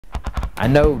I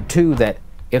knowed too that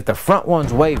if the front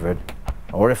ones wavered,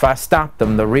 or if I stopped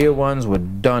them, the rear ones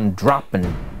would done drop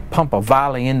and pump a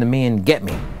volley into me and get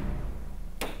me.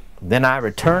 Then I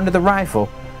returned to the rifle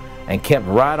and kept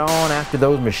right on after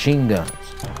those machine guns.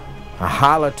 I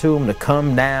hollered to them to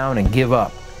come down and give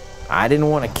up. I didn't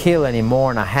want to kill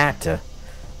anymore and I had to.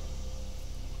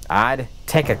 I'd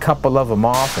take a couple of them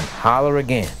off and holler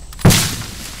again.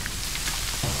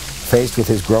 Faced with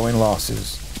his growing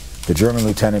losses, the German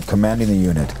lieutenant commanding the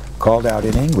unit called out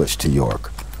in English to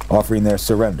York, offering their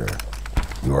surrender.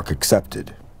 York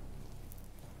accepted.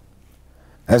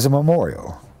 As a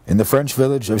memorial, in the French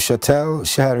village of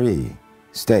Châtel-Chehery,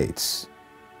 states,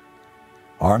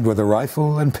 armed with a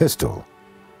rifle and pistol,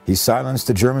 he silenced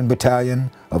a German battalion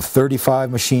of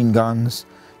 35 machine guns,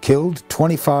 killed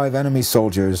 25 enemy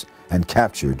soldiers, and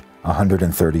captured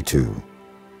 132.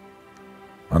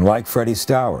 Unlike Freddie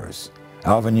Stowers,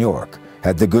 Alvin York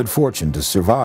had the good fortune to survive